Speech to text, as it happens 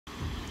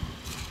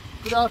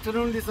Good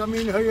afternoon, this is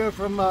Amin here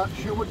from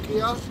Sherwood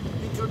Kia,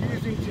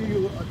 introducing to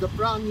you the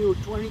brand new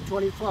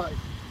 2025,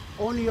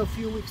 only a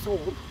few weeks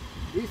old.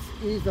 This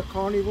is the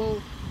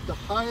Carnival, the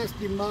highest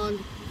demand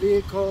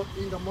vehicle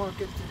in the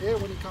market today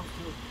when it comes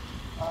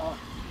to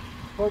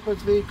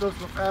purpose vehicles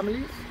for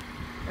families.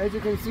 As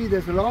you can see,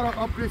 there's a lot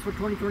of upgrades for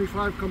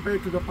 2025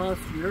 compared to the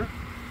past year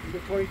in the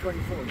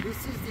 2024. This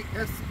is the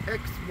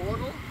SX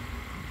model.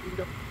 In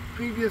the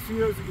previous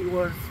years it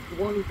was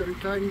the one with the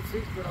reclining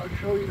seats, but I'll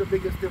show you the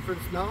biggest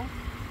difference now.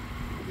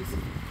 This is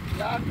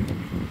black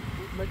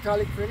with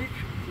metallic finish,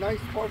 nice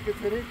porky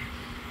finish.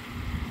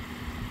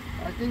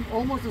 I think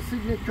almost a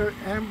signature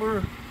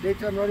amber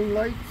daytime running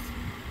lights.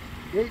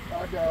 They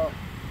are the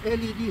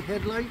LED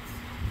headlights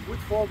with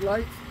fog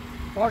lights,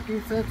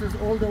 parking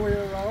sensors all the way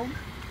around.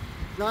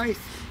 Nice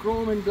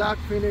chrome and black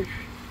finish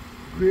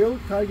grille,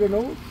 tiger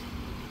nose,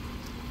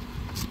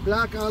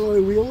 black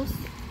alloy wheels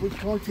with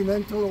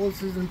Continental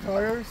all-season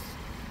tires.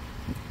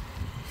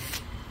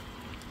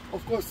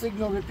 Of course,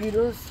 signal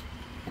repeaters,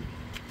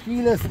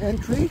 keyless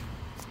entry,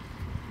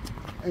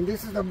 and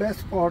this is the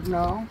best part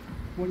now.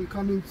 When you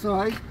come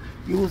inside,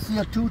 you will see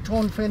a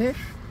two-tone finish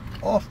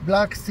of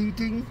black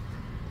seating,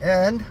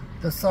 and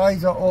the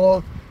sides are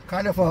all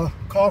kind of a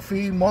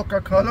coffee mocha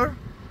color.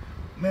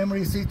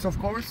 Memory seats, of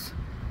course.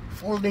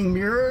 Folding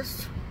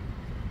mirrors.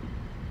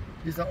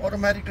 These are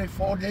automatically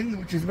folding,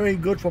 which is very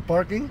good for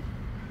parking.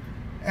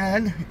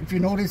 And if you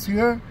notice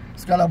here,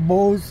 it's got a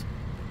Bose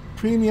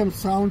premium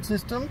sound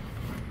system.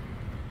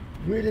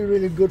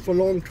 Really good for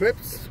long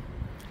trips.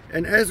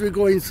 And as we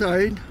go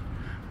inside,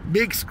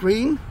 big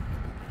screen,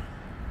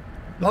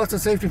 lots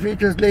of safety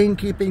features: lane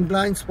keeping,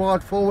 blind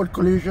spot, forward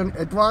collision,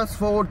 advanced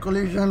forward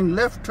collision,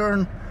 left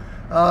turn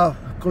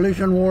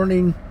collision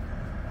warning.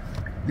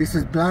 This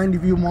is blind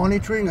view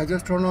monitoring. I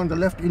just turn on the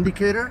left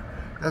indicator.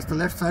 That's the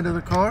left side of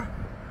the car.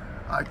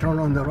 I turn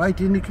on the right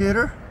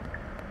indicator,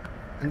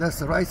 and that's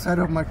the right side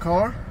of my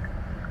car.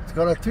 It's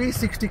got a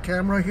 360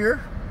 camera here.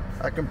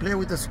 I can play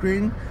with the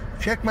screen,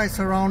 check my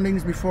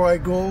surroundings before I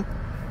go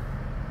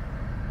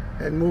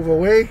and move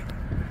away.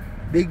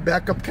 Big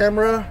backup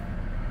camera.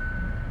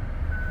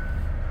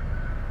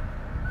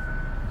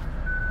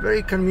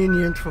 Very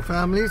convenient for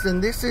families.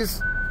 And this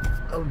is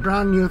a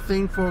brand new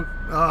thing for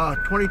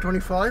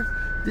 2025.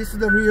 This is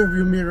the rear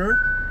view mirror,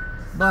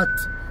 but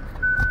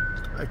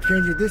I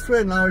change it this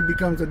way. Now it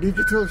becomes a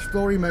digital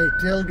story. My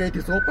tailgate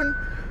is open,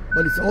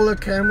 but it's all a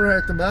camera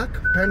at the back,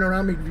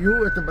 panoramic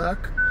view at the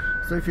back.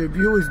 So if your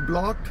view is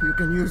blocked, you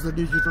can use the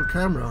digital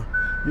camera.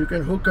 You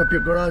can hook up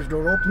your garage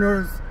door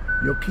openers.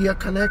 Your Kia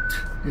Connect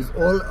is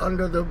all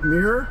under the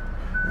mirror.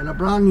 And a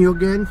brand new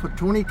again for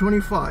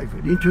 2025.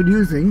 And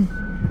introducing,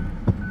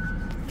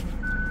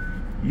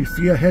 you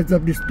see a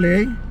heads-up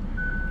display.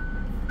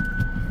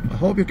 I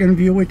hope you can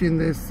view it in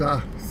this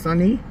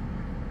sunny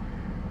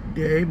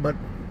day, but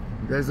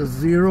there's a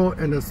 0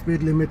 and a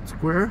speed limit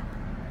square.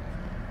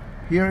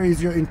 Here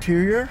is your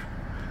interior.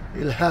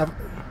 It'll have,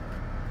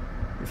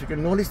 if you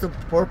can notice the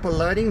purple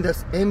lighting,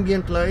 that's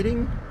ambient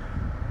lighting.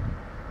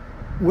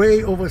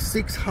 Way over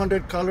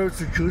 600 colors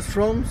to choose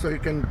from, so you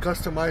can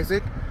customize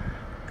it.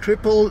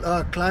 Triple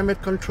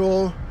climate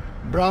control,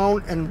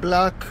 brown and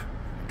black,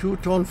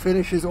 two-tone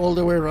finishes all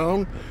the way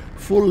around.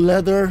 Full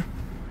leather,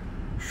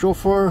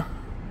 chauffeur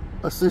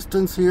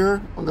assistance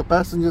here on the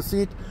passenger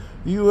seat.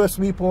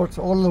 USB ports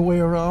all the way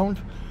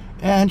around,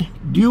 and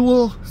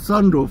dual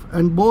sunroof,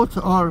 and both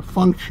are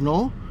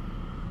functional,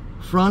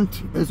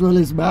 front as well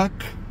as back.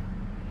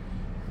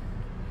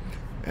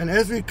 And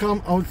as we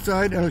come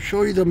outside, I'll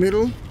show you the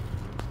middle.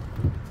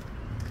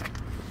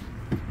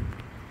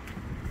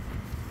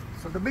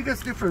 So the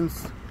biggest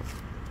difference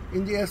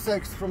in the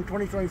SX from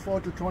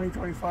 2024 to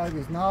 2025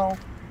 is now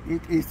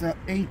it is an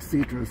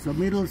 8-seater. So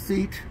middle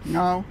seat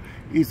now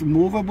is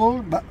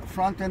movable, but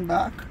front and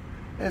back,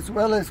 as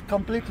well as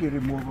completely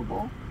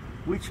removable,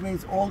 which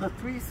means all the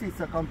 3 seats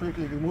are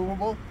completely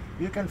removable.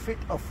 You can fit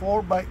a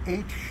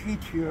 4x8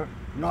 sheet here,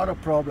 not a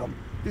problem.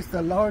 This is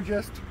the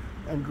largest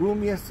and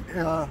roomiest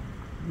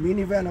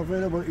minivan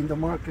available in the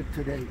market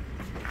today.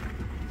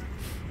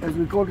 As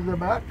we go to the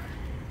back,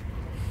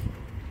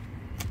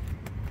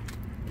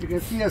 you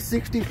can see a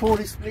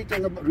 60-40 split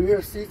on the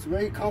rear seats,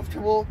 very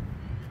comfortable.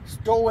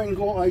 Stow and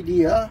go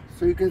idea,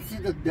 so you can see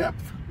the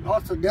depth,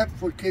 lots of depth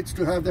for kids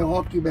to have their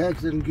hockey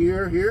bags and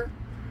gear here,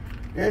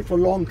 and for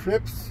long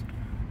trips.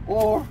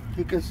 Or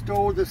you can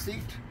stow the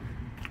seat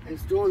and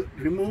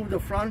remove the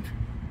front,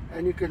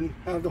 and you can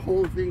have the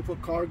whole thing for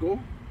cargo,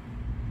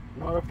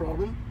 not a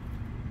problem.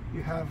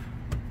 You have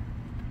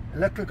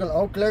electrical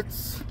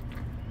outlets,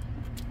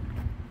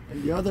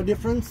 and the other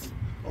difference,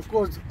 of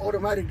course,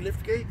 automatic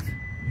lift gate,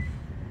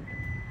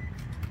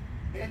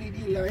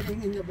 LED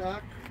lighting in the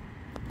back,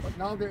 but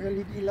now the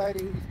LED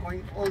lighting is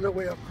going all the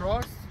way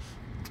across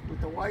with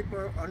the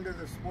wiper under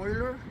the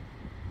spoiler,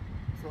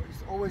 so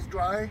it's always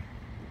dry.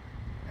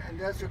 And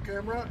that's your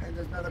camera, and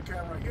there's another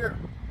camera here.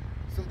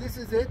 So this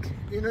is it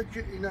in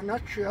a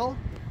nutshell.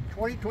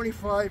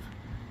 2025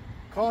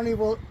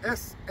 Carnival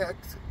SX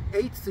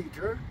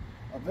 8-seater,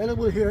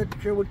 available here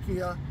at Sherwood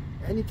Kia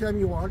anytime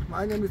you want.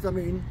 My name is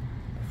Amin.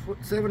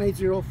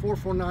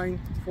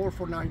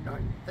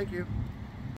 780-449-4499. Thank you.